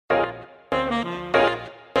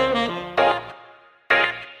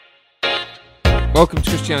Welcome to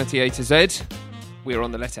Christianity A to Z. We're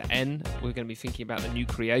on the letter N. We're going to be thinking about the new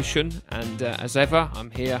creation. And as ever,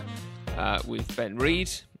 I'm here with Ben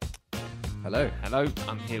Reed. Hello. Hello.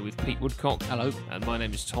 I'm here with Pete Woodcock. Hello. And my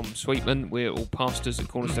name is Tom Sweetman. We're all pastors at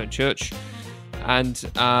Cornerstone Church. And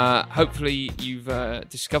hopefully you've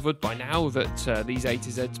discovered by now that these A to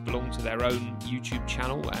Zs belong to their own YouTube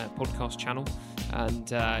channel, podcast channel.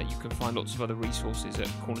 And you can find lots of other resources at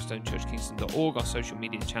cornerstonechurchkingston.org, our social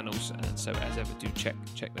media channels. And so as ever, do check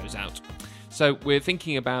those out. So we're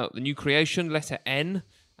thinking about the new creation, letter N.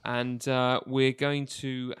 And we're going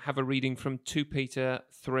to have a reading from 2 Peter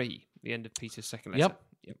 3, the end of Peter's second letter. Yep.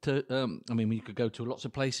 We could go to lots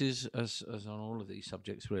of places as on all of these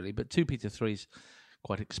subjects, really, but 2 Peter 3 is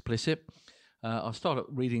quite explicit. I'll start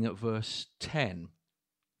reading at verse 10.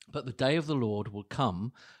 But the day of the Lord will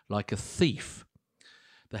come like a thief.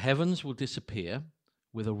 The heavens will disappear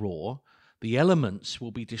with a roar, the elements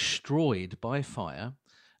will be destroyed by fire,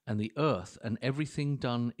 and the earth and everything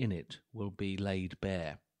done in it will be laid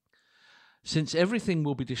bare. Since everything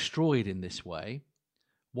will be destroyed in this way,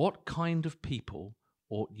 what kind of people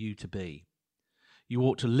ought you to be? You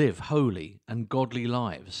ought to live holy and godly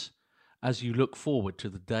lives as you look forward to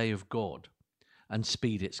the day of God and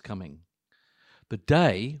speed its coming. The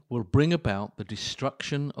day will bring about the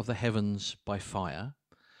destruction of the heavens by fire,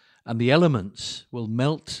 and the elements will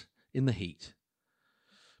melt in the heat.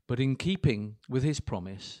 But in keeping with his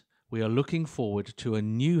promise, we are looking forward to a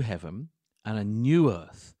new heaven and a new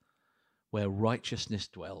earth where righteousness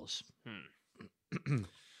dwells.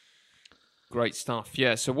 Great stuff.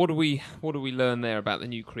 Yeah. So what do we learn there about the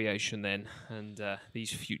new creation then, and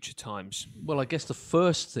these future times? Well, I guess the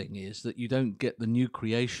first thing is that you don't get the new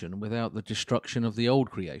creation without the destruction of the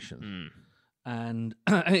old creation. And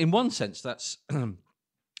in one sense,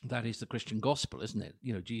 that is the Christian gospel, isn't it?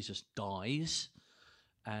 You know, Jesus dies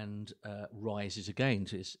and rises again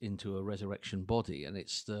into a resurrection body, and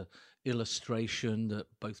it's the illustration that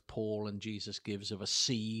both Paul and Jesus gives of a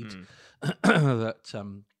seed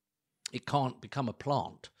that it can't become a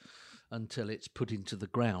plant until it's put into the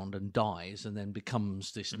ground and dies and then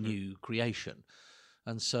becomes this new creation.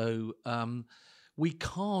 And so we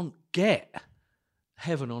can't get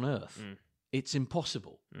heaven on earth. It's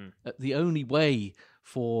impossible. The only way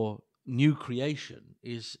for new creation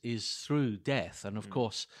is through death. And of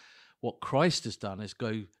course, what Christ has done is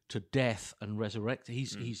go to death and resurrect.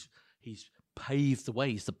 He's paved the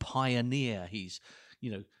way. He's the pioneer. He's,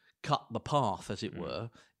 cut the path, as it were,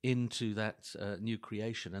 into that new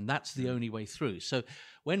creation. And that's the only way through. So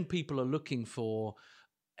when people are looking for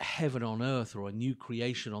heaven on earth or a new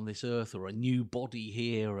creation on this earth or a new body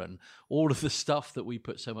here and all of the stuff that we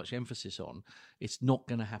put so much emphasis on, it's not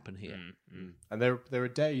going to happen here. And there are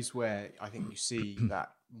days where I think you see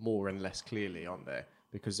that more and less clearly, aren't there?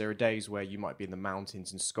 Because there are days where you might be in the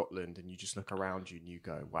mountains in Scotland and you just look around you and you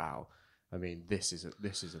go, wow, I mean, this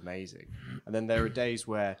is amazing. And then there are days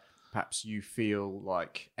where perhaps you feel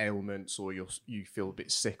like ailments or you feel a bit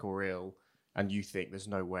sick or ill, and you think there's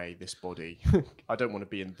no way this body, I don't want to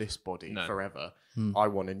be in this body forever. I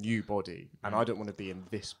want a new body, and I don't want to be in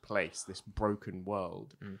this place, this broken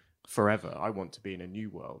world forever. I want to be in a new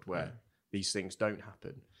world where these things don't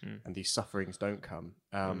happen and these sufferings don't come.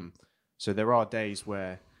 So there are days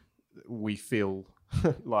where we feel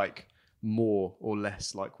like more or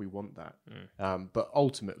less like we want that. But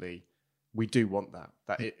ultimately, we do want that.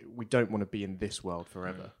 We don't want to be in this world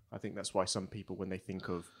forever. I think that's why some people, when they think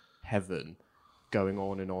of heaven going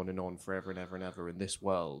on and on and on forever and ever and ever in this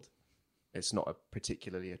world, it's not a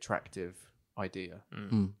particularly attractive idea.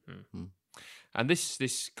 And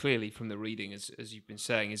this clearly from the reading, as you've been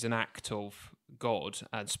saying, is an act of God,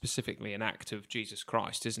 and specifically an act of Jesus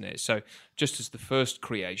Christ, isn't it? So just as the first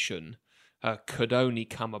creation could only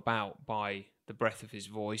come about by the breath of his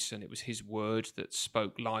voice, and it was his word that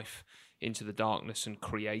spoke life into the darkness and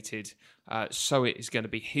created, so it is going to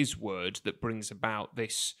be his word that brings about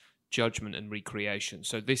this judgment and recreation.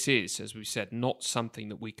 So this is, as we said, not something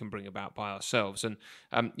that we can bring about by ourselves. And,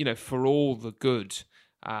 for all the good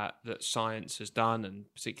that science has done, and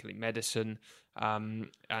particularly medicine, and,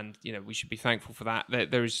 we should be thankful for that.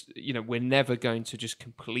 There is, we're never going to just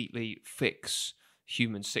completely fix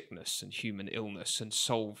human sickness and human illness and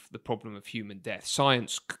solve the problem of human death.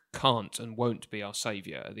 Science can't and won't be our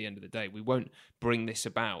saviour at the end of the day. We won't bring this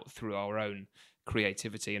about through our own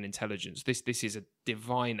creativity and intelligence. This is a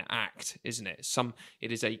divine act, isn't it?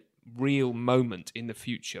 It is a real moment in the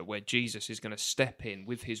future where Jesus is going to step in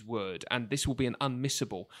with his word, and this will be an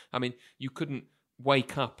unmissable. I mean, you couldn't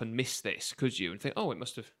wake up and miss this, could you? And think, oh, it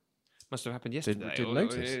must have happened yesterday. Didn't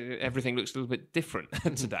notice. Everything looks a little bit different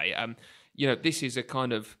today. This is a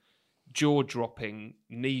kind of jaw-dropping,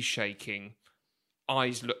 knee-shaking,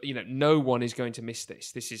 eyes look, no one is going to miss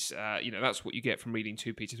this. This is, that's what you get from reading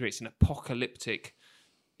 2 Peter 3. It's an apocalyptic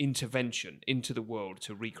intervention into the world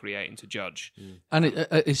to recreate and to judge. And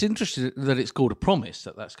it's interesting that it's called a promise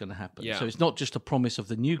that that's going to happen. Yeah. So it's not just a promise of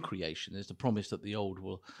the new creation. There's the promise that the old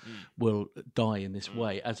will die in this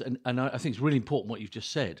way. And I think it's really important what you've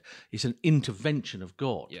just said. It's an intervention of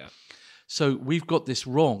God. Yeah. So we've got this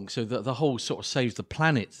wrong. So that the whole sort of saves the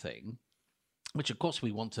planet thing, which of course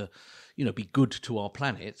we want to, be good to our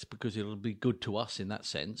planet because it'll be good to us in that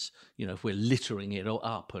sense. If we're littering it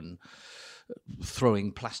up and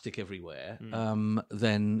throwing plastic everywhere,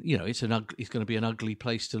 then it's going to be an ugly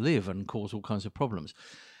place to live and cause all kinds of problems.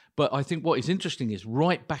 But I think what is interesting is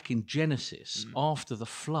right back in Genesis, after the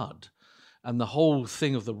flood, and the whole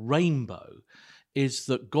thing of the rainbow, is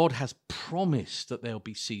that God has promised that there'll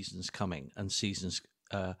be seasons coming and seasons,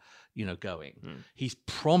 going. He's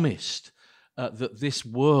promised that this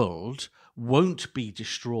world won't be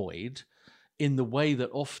destroyed in the way that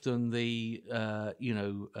often the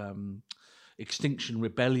Extinction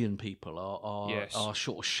Rebellion people are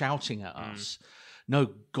sort of shouting at us. No,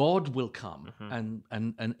 God will come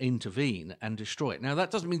and intervene and destroy it. Now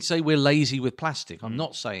that doesn't mean to say we're lazy with plastic. I'm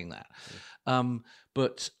not saying that,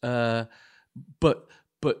 but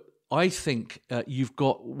I think you've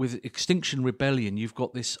got, with Extinction Rebellion, you've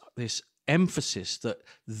got this emphasis that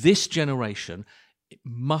this generation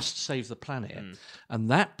must save the planet, and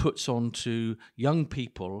that puts onto young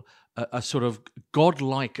people a sort of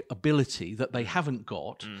godlike ability that they haven't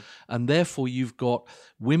got, and therefore you've got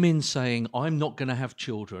women saying, I'm not going to have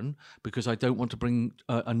children because I don't want to bring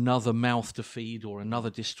another mouth to feed or another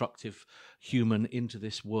destructive human into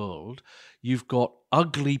this world. You've got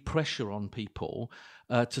ugly pressure on people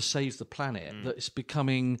to save the planet that it's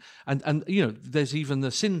becoming, and there's even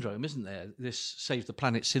the syndrome, isn't there, this save the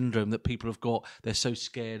planet syndrome that people have got. They're so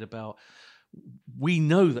scared about. We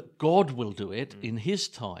know that God will do it in his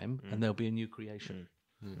time, and there'll be a new creation.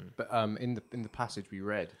 But in the passage we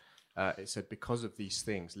read, it said, because of these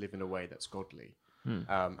things, live in a way that's godly.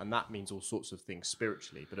 And that means all sorts of things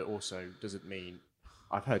spiritually, but it also doesn't mean,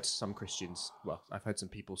 I've heard some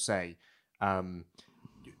people say,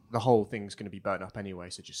 the whole thing's going to be burnt up anyway,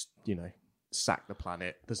 so just, sack the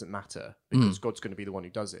planet, doesn't matter, because God's going to be the one who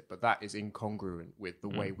does it. But that is incongruent with the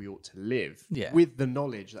way we ought to live, with the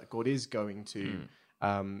knowledge that God is going to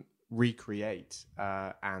recreate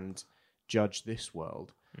and judge this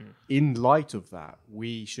world. In light of that,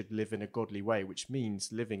 we should live in a godly way, which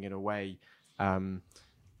means living in a way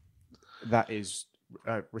that is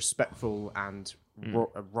respectful and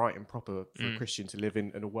right and proper for a Christian to live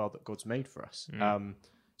in a world that God's made for us.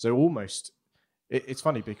 So almost, it's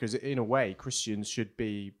funny because in a way, Christians should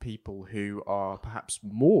be people who are perhaps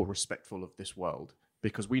more respectful of this world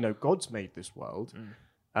because we know God's made this world,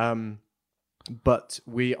 but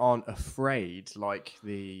we aren't afraid like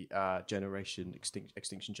the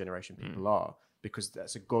Extinction Generation people are, because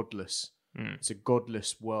that's a godless. It's a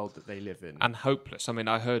godless world that they live in. And hopeless. I mean,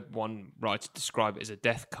 I heard one writer describe it as a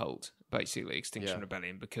death cult, basically, Extinction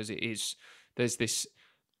Rebellion, because there's this,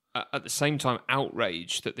 at the same time,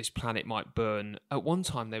 outrage that this planet might burn. At one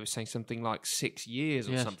time, they were saying something like 6 years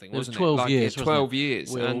or something, wasn't it? 12 years. 12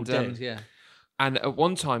 years. We're all dead, And at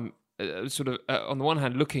one time, on the one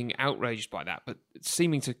hand, looking outraged by that, but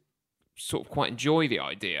seeming to sort of quite enjoy the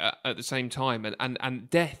idea at the same time, and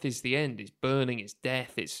death is the end. It's burning, it's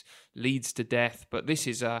death, it leads to death. But this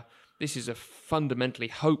is a fundamentally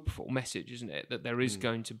hopeful message, isn't it? That there is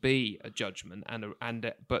going to be a judgment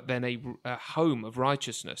but then a home of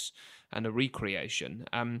righteousness and a recreation.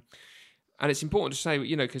 And it's important to say,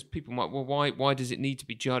 because people might, well, why does it need to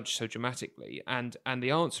be judged so dramatically? And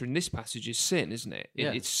the answer in this passage is sin, isn't it?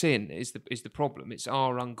 It's sin is the problem. It's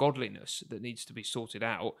our ungodliness that needs to be sorted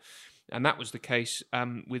out. And that was the case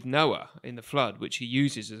with Noah in the flood, which he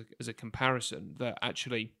uses as a comparison that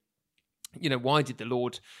actually, why did the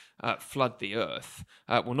Lord flood the earth?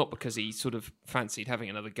 Well, not because he sort of fancied having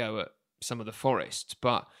another go at some of the forests,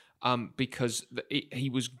 but because he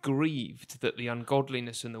was grieved that the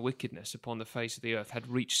ungodliness and the wickedness upon the face of the earth had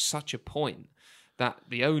reached such a point that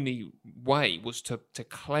the only way was to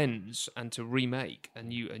cleanse and to remake a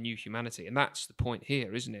new humanity. And that's the point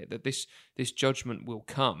here, isn't it? That this judgment will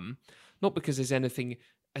come, not because there's anything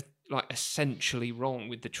essentially wrong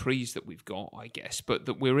with the trees that we've got, I guess, but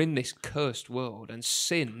that we're in this cursed world and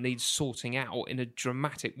sin needs sorting out in a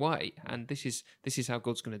dramatic way, and this is how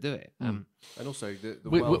God's going to do it. And also, the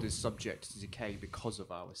world is subject to decay because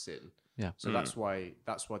of our sin. Yeah. So that's why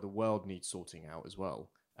the world needs sorting out as well.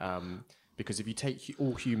 Because if you take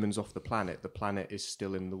all humans off the planet is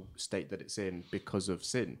still in the state that it's in because of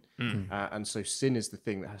sin. And so sin is the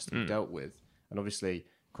thing that has to be dealt with. And obviously,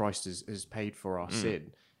 Christ has paid for our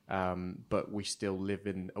sin, but we still live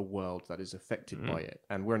in a world that is affected by it.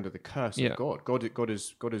 And we're under the curse of God. God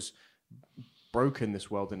has broken this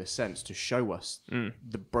world in a sense to show us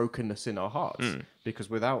the brokenness in our hearts. Because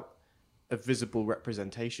without a visible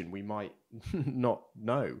representation, we might not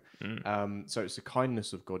know. So it's the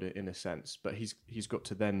kindness of God in a sense, but he's got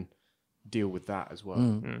to then deal with that as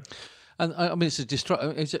well. And I mean, it's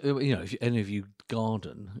you know, if any of you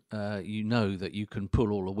garden, you know that you can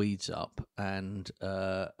pull all the weeds up and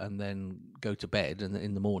then go to bed, and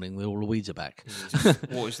in the morning all the weeds are back.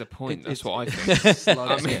 What is the point? That's what I think.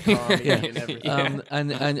 Slugs get harming and everything.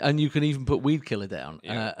 And you can even put weed killer down,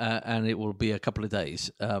 and it will be a couple of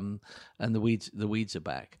days, and the weeds are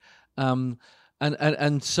back.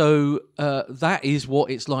 And so that is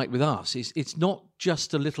what it's like with us. It's not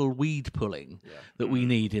just a little weed pulling that we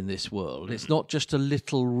need in this world. It's not just a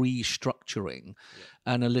little restructuring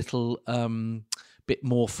and a little bit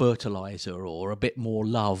more fertilizer or a bit more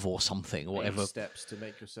love or something or whatever. Steps to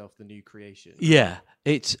make yourself the new creation. Yeah,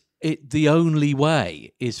 the only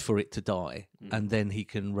way is for it to die, and then he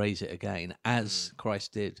can raise it again, as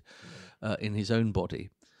Christ did in his own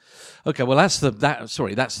body. Okay, well that's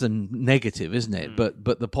the negative, isn't it?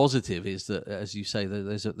 But the positive is that, as you say,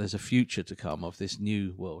 that there's a future to come of this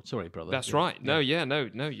new world. Sorry, brother. That's right. No, you're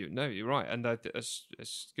right, and that's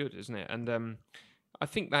good, isn't it? And I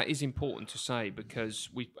think that is important to say, because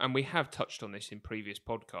we have touched on this in previous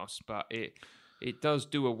podcasts, but it does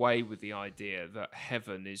do away with the idea that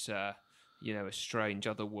heaven is a strange,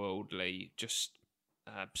 otherworldly, just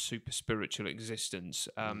super spiritual existence.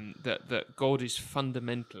 That God is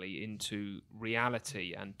fundamentally into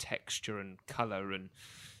reality and texture and colour and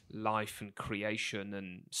life and creation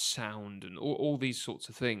and sound and all these sorts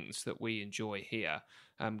of things that we enjoy here.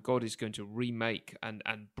 God is going to remake and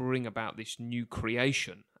bring about this new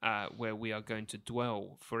creation where we are going to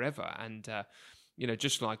dwell forever. And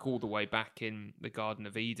just like all the way back in the Garden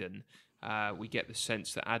of Eden, we get the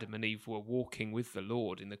sense that Adam and Eve were walking with the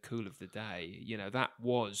Lord in the cool of the day. That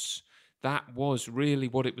was really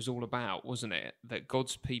what it was all about, wasn't it? That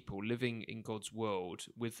God's people living in God's world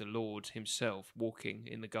with the Lord himself, walking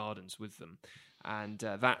in the gardens with them. And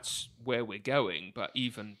that's where we're going, but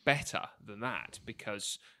even better than that,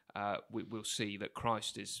 because we'll see that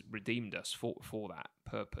Christ has redeemed us for that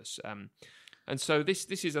purpose. And so this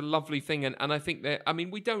is a lovely thing, and I think that, I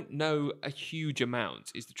mean, we don't know a huge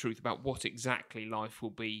amount, is the truth, about what exactly life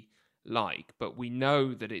will be like, but we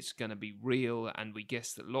know that it's going to be real, and we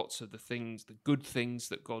guess that lots of the good things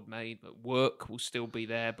that God made, that work will still be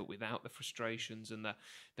there, but without the frustrations, and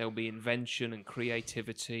there'll be invention and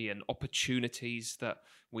creativity and opportunities that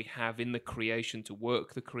we have in the creation to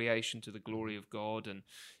work the creation to the glory of God, and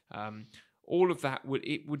all of that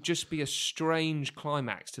would just be a strange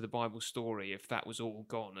climax to the Bible story if that was all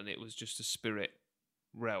gone and it was just a spirit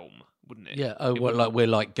realm, wouldn't it? Yeah. Oh, like we're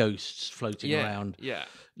like ghosts floating around. Yeah.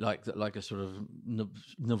 Like a sort of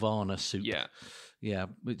nirvana soup. Yeah. Yeah.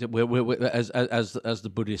 We're as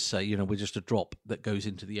the Buddhists say, we're just a drop that goes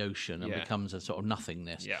into the ocean and becomes a sort of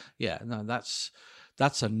nothingness. Yeah. Yeah. No, that's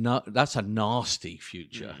a nasty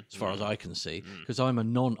future as far as I can see, because I'm a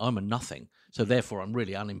nothing. So therefore, I'm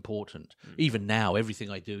really unimportant. Even now,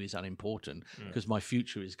 everything I do is unimportant because my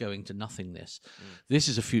future is going to nothingness. This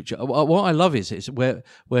is a future. What I love is where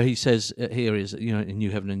he says here is, in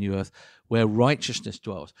new heaven and new earth, where righteousness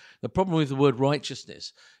dwells. The problem with the word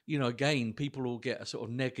righteousness, again, people will get a sort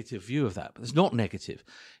of negative view of that, but it's not negative.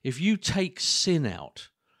 If you take sin out,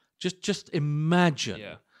 just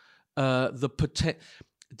imagine the potential.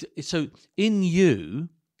 So in you,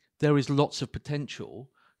 there is lots of potential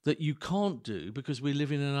that you can't do because we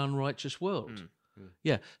live in an unrighteous world.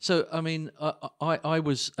 Yeah. So, I mean, I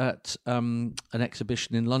was at an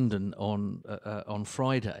exhibition in London on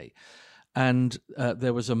Friday, and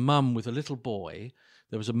there was a mum with a little boy.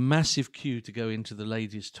 There was a massive queue to go into the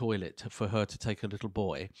ladies' toilet for her to take a little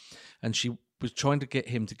boy, and she was trying to get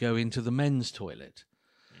him to go into the men's toilet.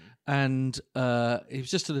 And he was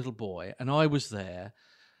just a little boy, and I was there,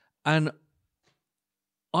 and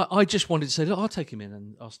I just wanted to say, look, I'll take him in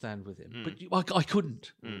and I'll stand with him. But I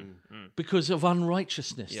couldn't because of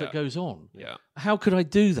unrighteousness that goes on. Yeah. How could I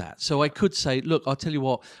do that? So I could say, look, I'll tell you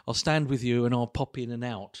what, I'll stand with you and I'll pop in and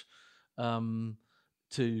out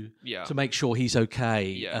to make sure he's okay.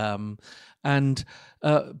 Yeah.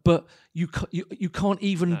 But you can't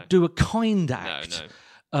even do a kind act.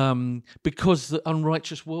 No. because the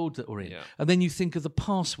unrighteous world that we're in. Yeah. And then you think of the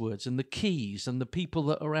passwords and the keys and the people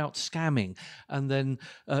that are out scamming, and then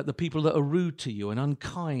the people that are rude to you and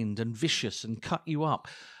unkind and vicious and cut you up.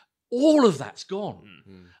 All of that's gone.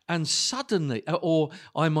 Mm-hmm. And suddenly, or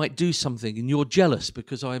I might do something and you're jealous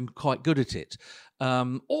because I'm quite good at it.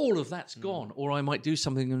 All of that's gone. Or I might do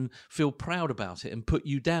something and feel proud about it and put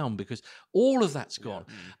you down because all of that's gone.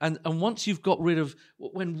 And once you've got rid of,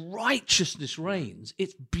 when righteousness reigns,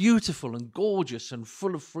 it's beautiful and gorgeous and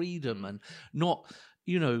full of freedom and not,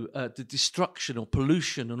 the destruction or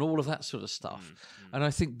pollution and all of that sort of stuff. And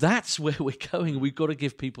I think that's where we're going. We've got to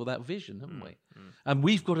give people that vision, haven't we? And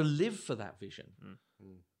we've got to live for that vision.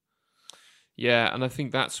 Yeah, and I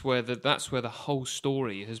think that's where the whole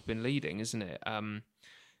story has been leading, isn't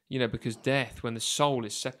it? Because death, when the soul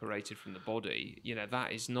is separated from the body,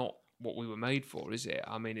 that is not what we were made for, is it?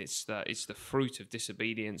 I mean, it's the fruit of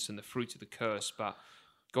disobedience and the fruit of the curse, but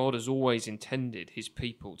God has always intended his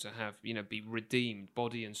people to have, be redeemed,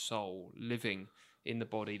 body and soul, living in the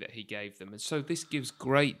body that he gave them. And so this gives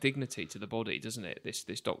great dignity to the body, doesn't it,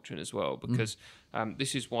 this doctrine as well, because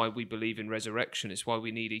this is why we believe in resurrection. It's why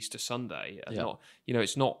we need Easter Sunday. And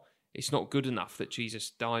it's not good enough that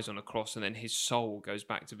Jesus dies on a cross and then his soul goes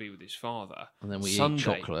back to be with his Father. And then we eat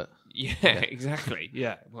chocolate. Yeah, exactly.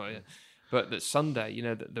 Yeah. Well, yeah. But that Sunday,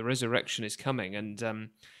 the resurrection is coming. And, and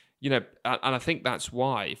I think that's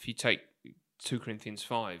why, if you take 2 Corinthians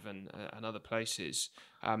 5 and other places,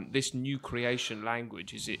 this new creation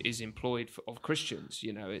language is employed of Christians.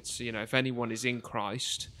 It's if anyone is in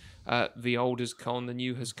Christ, the old has gone, the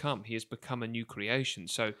new has come. He has become a new creation.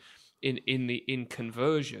 So, in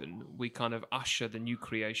conversion, we kind of usher the new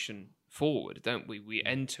creation forward, don't we? We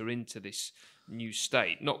enter into this new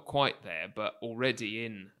state, not quite there, but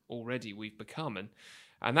already we've become.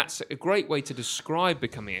 And that's a great way to describe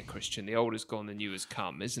becoming a Christian. The old has gone, the new has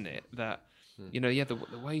come, isn't it? That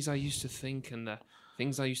the ways I used to think and the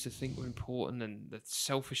things I used to think were important and the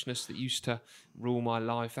selfishness that used to rule my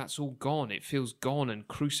life, that's all gone. It feels gone and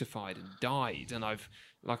crucified and died. And I've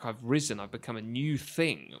risen. I've become a new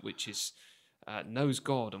thing, which is knows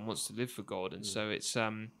God and wants to live for God. And so it's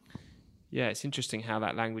it's interesting how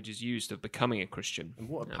that language is used of becoming a Christian. And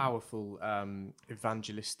what a powerful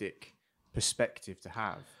evangelistic perspective to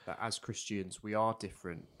have, that as Christians we are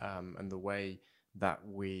different, and the way that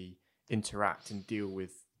we interact and deal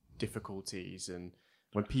with difficulties, and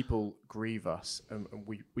when people grieve us, and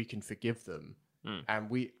we can forgive them. And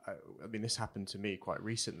this happened to me quite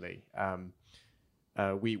recently.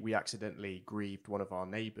 We accidentally grieved one of our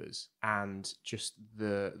neighbours, and just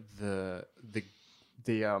the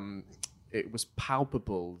it was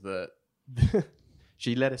palpable that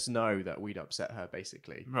she let us know that we'd upset her,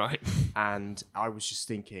 basically. Right. And I was just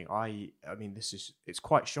thinking, it's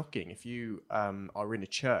quite shocking if you are in a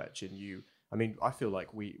church and I feel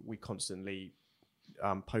like we constantly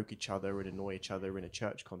poke each other and annoy each other in a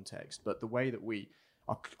church context, but the way that we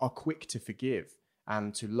are quick to forgive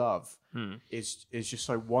and to love is just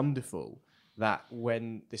so wonderful, that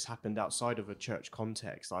when this happened outside of a church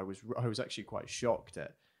context, I was actually quite shocked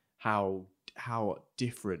at how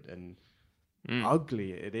different and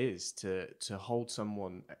ugly it is to hold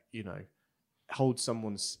someone's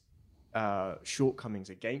shortcomings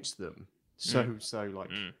against them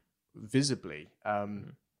visibly.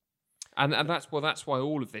 And that's why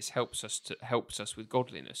all of this helps us with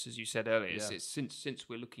godliness, as you said earlier. Yeah. It's since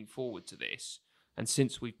we're looking forward to this, and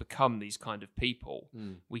since we've become these kind of people,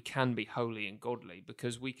 we can be holy and godly,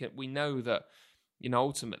 because we know that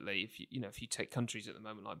ultimately, if you take countries at the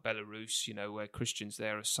moment like Belarus, where Christians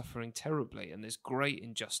there are suffering terribly, and there's great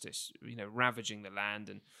injustice, ravaging the land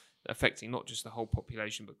and affecting not just the whole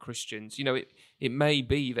population but Christians. It may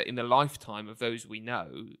be that in the lifetime of those we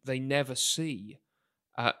know, they never see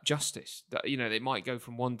justice. That they might go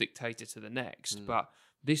from one dictator to the next, but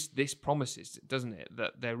this promises, doesn't it,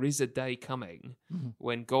 that there is a day coming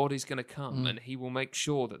when God is going to come and he will make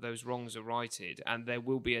sure that those wrongs are righted, and there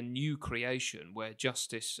will be a new creation where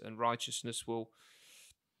justice and righteousness will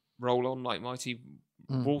roll on like mighty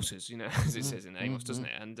waters, as it says in Amos, doesn't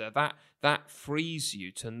it? And that frees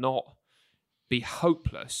you to not be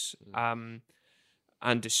hopeless and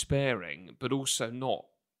despairing, but also not,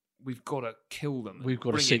 we've got to kill them. We've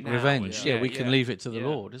got to seek revenge. We can leave it to the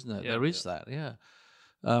Lord, isn't it? There is that,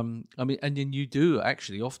 and then you do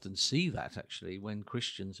actually often see that, actually, when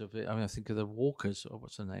Christians I think of the Walkers, or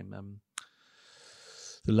what's her name?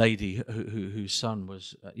 The lady whose son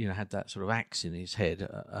was, had that sort of axe in his head,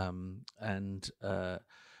 and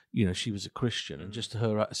she was a Christian, and just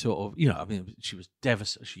her sort of, she was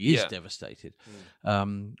devastated. She is devastated,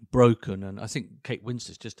 broken, and I think Kate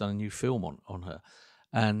Winslet's just done a new film on her.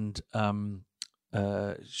 and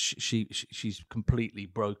she's completely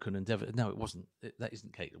broken and devastated. No, it wasn't. That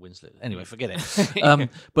isn't Kate Winslet. Anyway, forget it.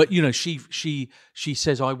 But you know, she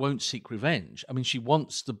says, "I won't seek revenge." I mean, she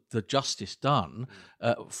wants the justice done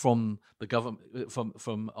from the government,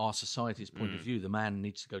 from our society's point of view. The man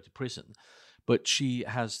needs to go to prison, but she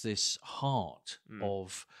has this heart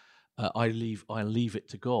of. I leave it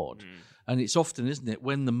to God. And it's often, isn't it,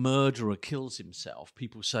 when the murderer kills himself,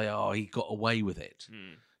 people say, "Oh, he got away with it."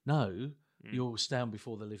 No, you'll stand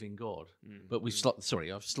before the living God. But I've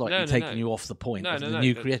slightly taken you off the point of the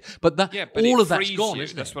new creation. But all of that's gone,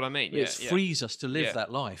 isn't it? That's what I mean. It frees us to live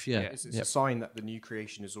that life. Yeah, it's a sign that the new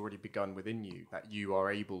creation has already begun within you, that you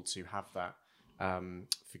are able to have that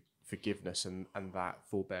forgiveness and that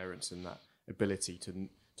forbearance and that ability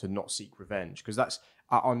to not seek revenge, because that's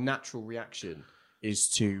our natural reaction is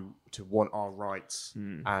to want our rights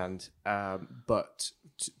and but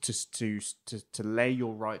to lay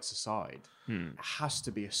your rights aside has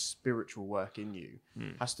to be a spiritual work in you,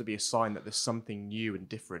 has to be a sign that there's something new and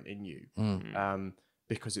different in you,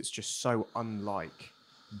 because it's just so unlike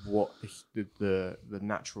what the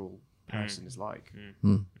natural person is like.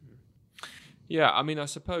 Yeah, I mean, I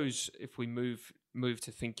suppose if we move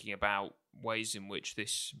to thinking about ways in which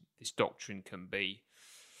this doctrine can be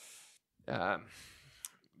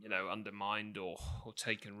undermined or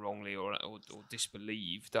taken wrongly or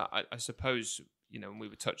disbelieved, I suppose, when we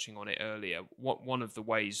were touching on it earlier, one of the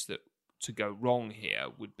ways that to go wrong here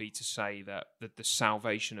would be to say that the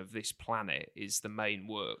salvation of this planet is the main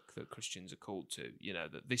work that Christians are called to,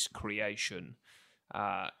 that this creation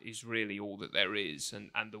is really all that there is,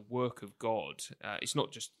 and the work of God, it's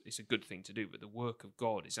not just, it's a good thing to do, but the work of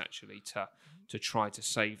God is actually to try to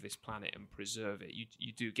save this planet and preserve it.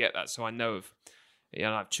 You do get that. So I know of I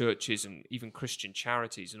have churches and even Christian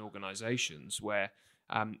charities and organizations where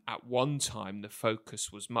at one time the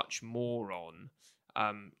focus was much more on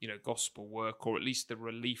gospel work, or at least the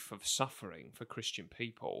relief of suffering for Christian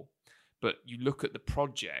people. But you look at the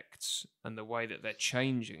projects and the way that they're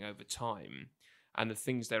changing over time and the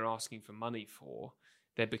things they're asking for money for,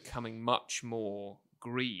 they're becoming much more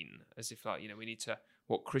green, as if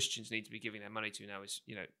what Christians need to be giving their money to now is,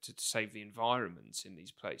 to save the environment in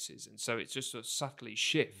these places. And so it just sort of subtly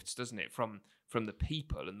shifts, doesn't it, from the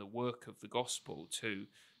people and the work of the gospel to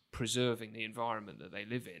preserving the environment that they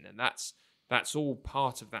live in. And that's all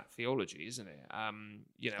part of that theology, isn't it? And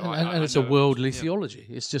it's a worldly theology.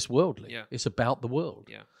 It's just worldly. Yeah. It's about the world.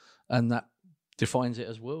 Yeah. And that defines it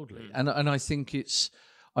as worldly. And I think it's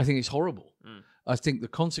horrible. I think the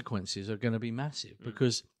consequences are going to be massive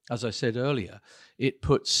because, as I said earlier, it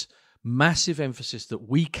puts massive emphasis that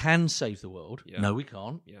we can save the world. Yeah. No, we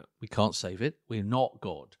can't. Yeah. We can't save it. We're not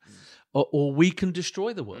God. Or we can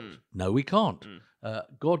destroy the world. No, we can't.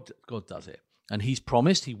 God does it. And he's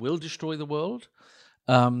promised he will destroy the world.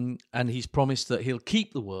 And he's promised that he'll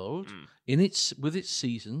keep the world with its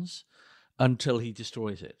seasons until he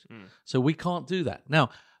destroys it. So we can't do that. Now,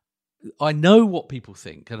 I know what people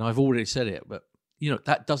think, and I've already said it, but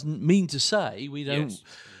that doesn't mean to say we don't. Yes.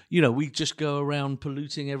 We just go around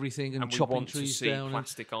polluting everything and chopping trees down. And we want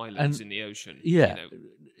to see plastic islands in the ocean. Yeah,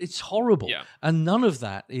 it's horrible. Yeah. And none of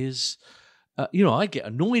that is. I get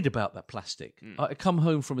annoyed about that plastic. I come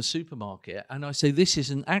home from a supermarket and I say, "This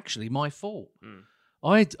isn't actually my fault."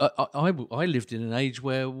 I lived in an age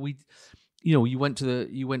where you went to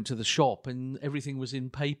the shop and everything was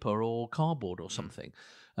in paper or cardboard or something,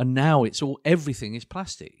 and now everything is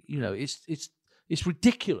plastic. It's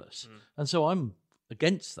ridiculous, and so I'm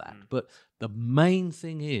against that. But the main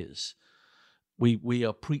thing is, we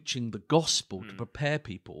are preaching the gospel to prepare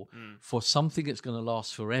people for something that's going to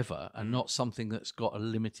last forever, and not something that's got a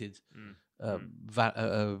limited,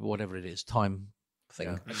 whatever it is, time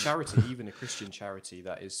thing. Yeah. A charity, even a Christian charity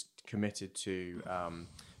that is committed to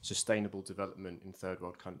sustainable development in third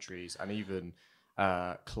world countries and even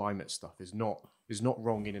climate stuff is not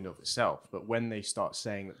wrong in and of itself. But when they start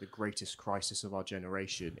saying that the greatest crisis of our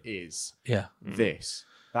generation is this,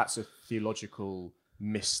 that's a theological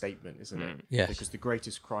misstatement, isn't it? Yes. Because the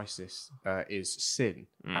greatest crisis is sin,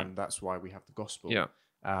 and that's why we have the gospel. Yeah.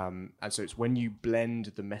 And so it's when you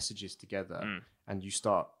blend the messages together and you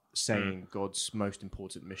start saying God's most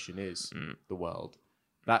important mission is the world,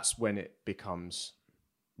 that's when it becomes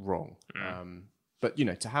wrong. But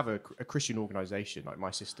to have a Christian organisation, like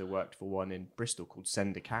my sister worked for one in Bristol called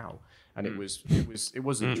Send a Cow, and it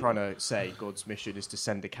wasn't trying to say God's mission is to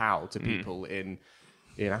send a cow to people in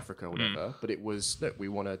Africa or whatever, but it was, look, we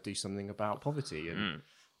want to do something about poverty, and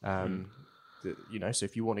you know, so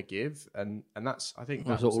if you want to give, and that's, I think It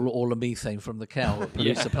was that was all the methane from the cow that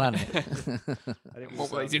pollutes the planet. I think it What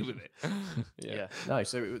was, will they do with it? yeah. No,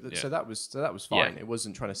 so Yeah. so that was fine. It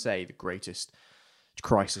wasn't trying to say the greatest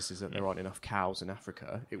crisis is that there aren't enough cows in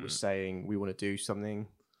Africa. It was saying we want to do something,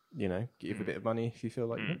 you know, give a bit of money if you feel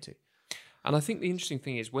like you want to. And I think the interesting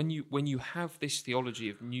thing is when you have this theology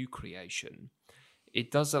of new creation, it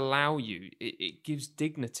does allow you, it gives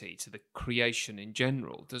dignity to the creation in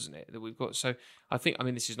general, doesn't it? That we've got. So I think, I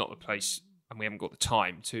mean, this is not the place, and we haven't got the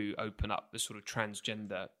time to open up the sort of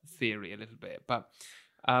transgender theory a little bit, but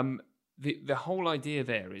the whole idea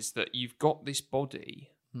there is that you've got this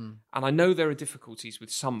body, and I know there are difficulties with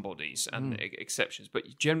some bodies and exceptions, but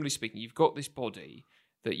generally speaking, you've got this body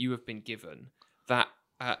that you have been given that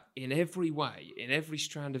in every way, in every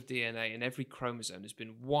strand of DNA, in every chromosome has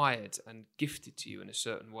been wired and gifted to you in a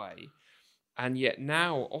certain way. And yet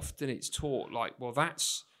now often it's taught like, well,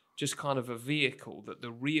 that's just kind of a vehicle that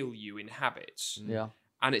the real you inhabits. Yeah.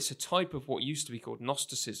 And it's a type of what used to be called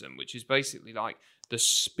Gnosticism, which is basically like the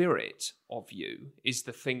spirit of you is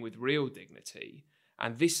the thing with real dignity.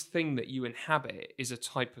 And this thing that you inhabit is a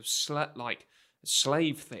type of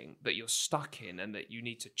slave thing that you're stuck in and that you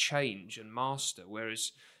need to change and master.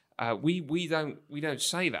 Whereas we don't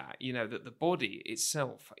say that, you know, that the body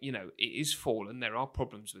itself, you know, it is fallen. There are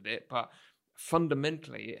problems with it, but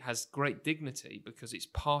fundamentally it has great dignity because it's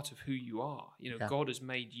part of who you are. You know, God has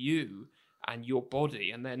made you and your body,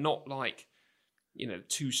 and they're not like, you know,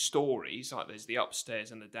 two stories, like there's the upstairs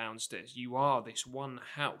and the downstairs. You are this one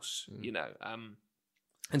house, you know.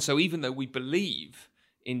 And so even though we believe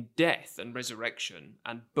in death and resurrection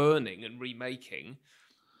and burning and remaking,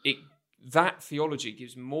 that theology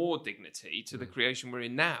gives more dignity to the creation we're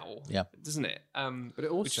in now, doesn't it? But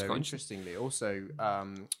it also, interestingly,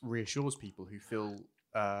 reassures people who feel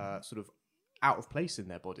sort of out of place in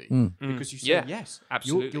their body, because you say, yes,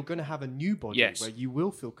 absolutely, you're going to have a new body where you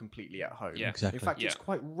will feel completely at home. Yeah. Exactly. In fact, it's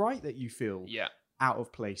quite right that you feel out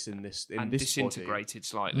of place in this disintegrated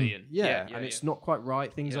slightly, and and it's not quite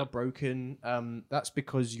right. Things are broken. That's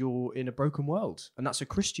because you're in a broken world, and that's a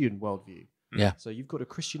Christian worldview. Yeah. So you've got a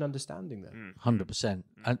Christian understanding there. 100%.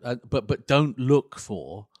 But don't look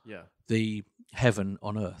for Yeah. the heaven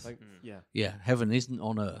on earth. Yeah. Heaven isn't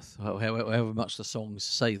on earth. However much the songs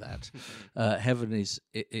say that, heaven is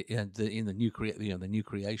in the new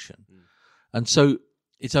creation, and so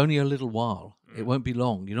it's only a little while. It won't be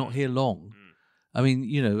long. You're not here long. I mean,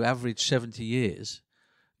 you know, average 70 years.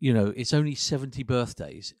 You know, it's only 70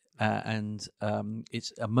 birthdays, and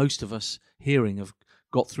it's most of us hearing have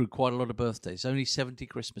got through quite a lot of birthdays. Only 70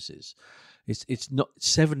 Christmases. It's not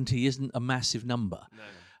 70 isn't a massive number. No.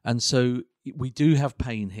 And so we do have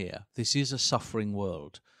pain here. This is a suffering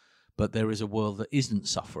world, but there is a world that isn't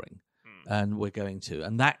suffering, and we're going to.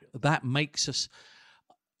 And that makes us.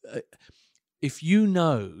 If you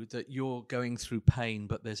know that you're going through pain,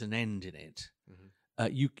 but there's an end in it,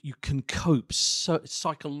 you can cope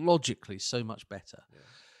psychologically so much better. Yeah.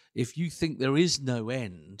 If you think there is no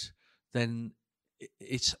end, then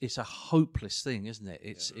it's a hopeless thing, isn't it?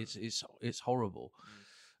 It's horrible.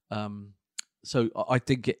 So I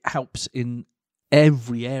think it helps in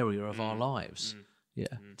every area of our lives,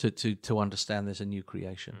 to understand there's a new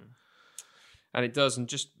creation. And it does, and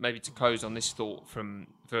just maybe to close on this thought from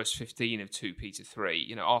verse 15 of 2 Peter 3,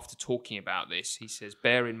 you know, after talking about this, he says,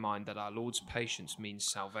 bear in mind that our Lord's patience means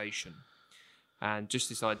salvation. And just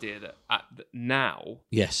this idea that now,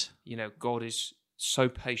 yes, you know, God is so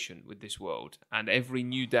patient with this world, and every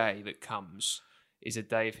new day that comes is a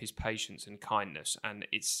day of his patience and kindness. And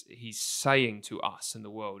he's saying to us and the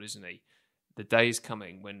world, isn't he? The day is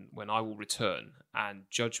coming when I will return and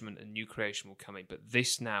judgment and new creation will come in. But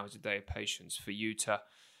this now is a day of patience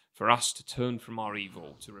for us to turn from our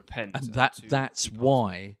evil, to repent. And that's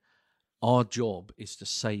why our job is to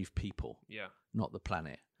save people, not the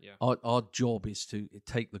planet. Yeah. Our job is to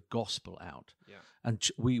take the gospel out. Yeah. And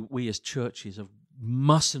we as churches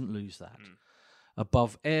mustn't lose that.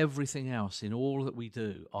 Above everything else in all that we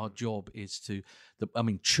do, our job is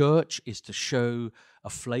church is to show a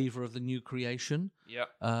flavour of the new creation. Yeah.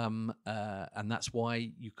 And that's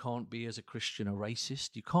why you can't be, as a Christian, a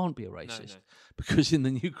racist. You can't be a racist, No. because in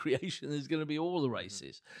the new creation there's going to be all the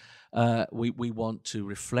races. We want to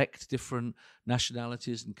reflect different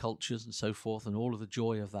nationalities and cultures and so forth, and all of the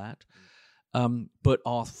joy of that. But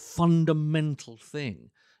our fundamental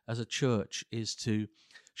thing as a church is to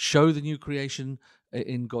show the new creation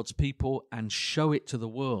in God's people and show it to the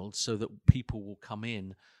world so that people will come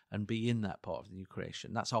in and be in that part of the new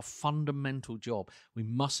creation. That's our fundamental job. We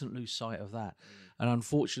mustn't lose sight of that. And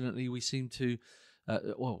unfortunately, we seem to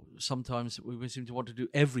sometimes we seem to want to do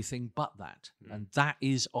everything but that, and that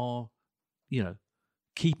is our,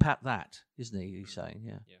 keep at that, isn't he? He's saying,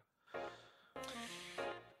 yeah.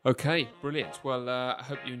 Okay, brilliant. Well, I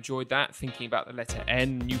hope you enjoyed that, thinking about the letter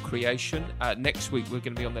N, new creation. Next week, we're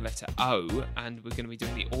going to be on the letter O, and we're going to be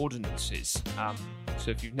doing the ordinances. So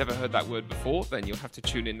if you've never heard that word before, then you'll have to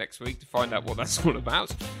tune in next week to find out what that's all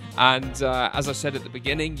about. And as I said at the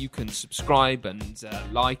beginning, you can subscribe and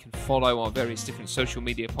like and follow our various different social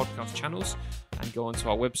media podcast channels, and go onto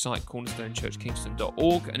our website,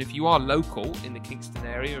 cornerstonechurchkingston.org. And if you are local in the Kingston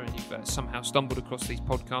area and you've somehow stumbled across these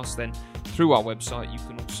podcasts, then through our website you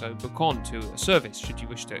can also book on to a service should you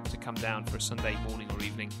wish to come down for a Sunday morning or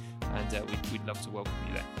evening, and we'd love to welcome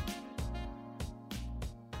you there.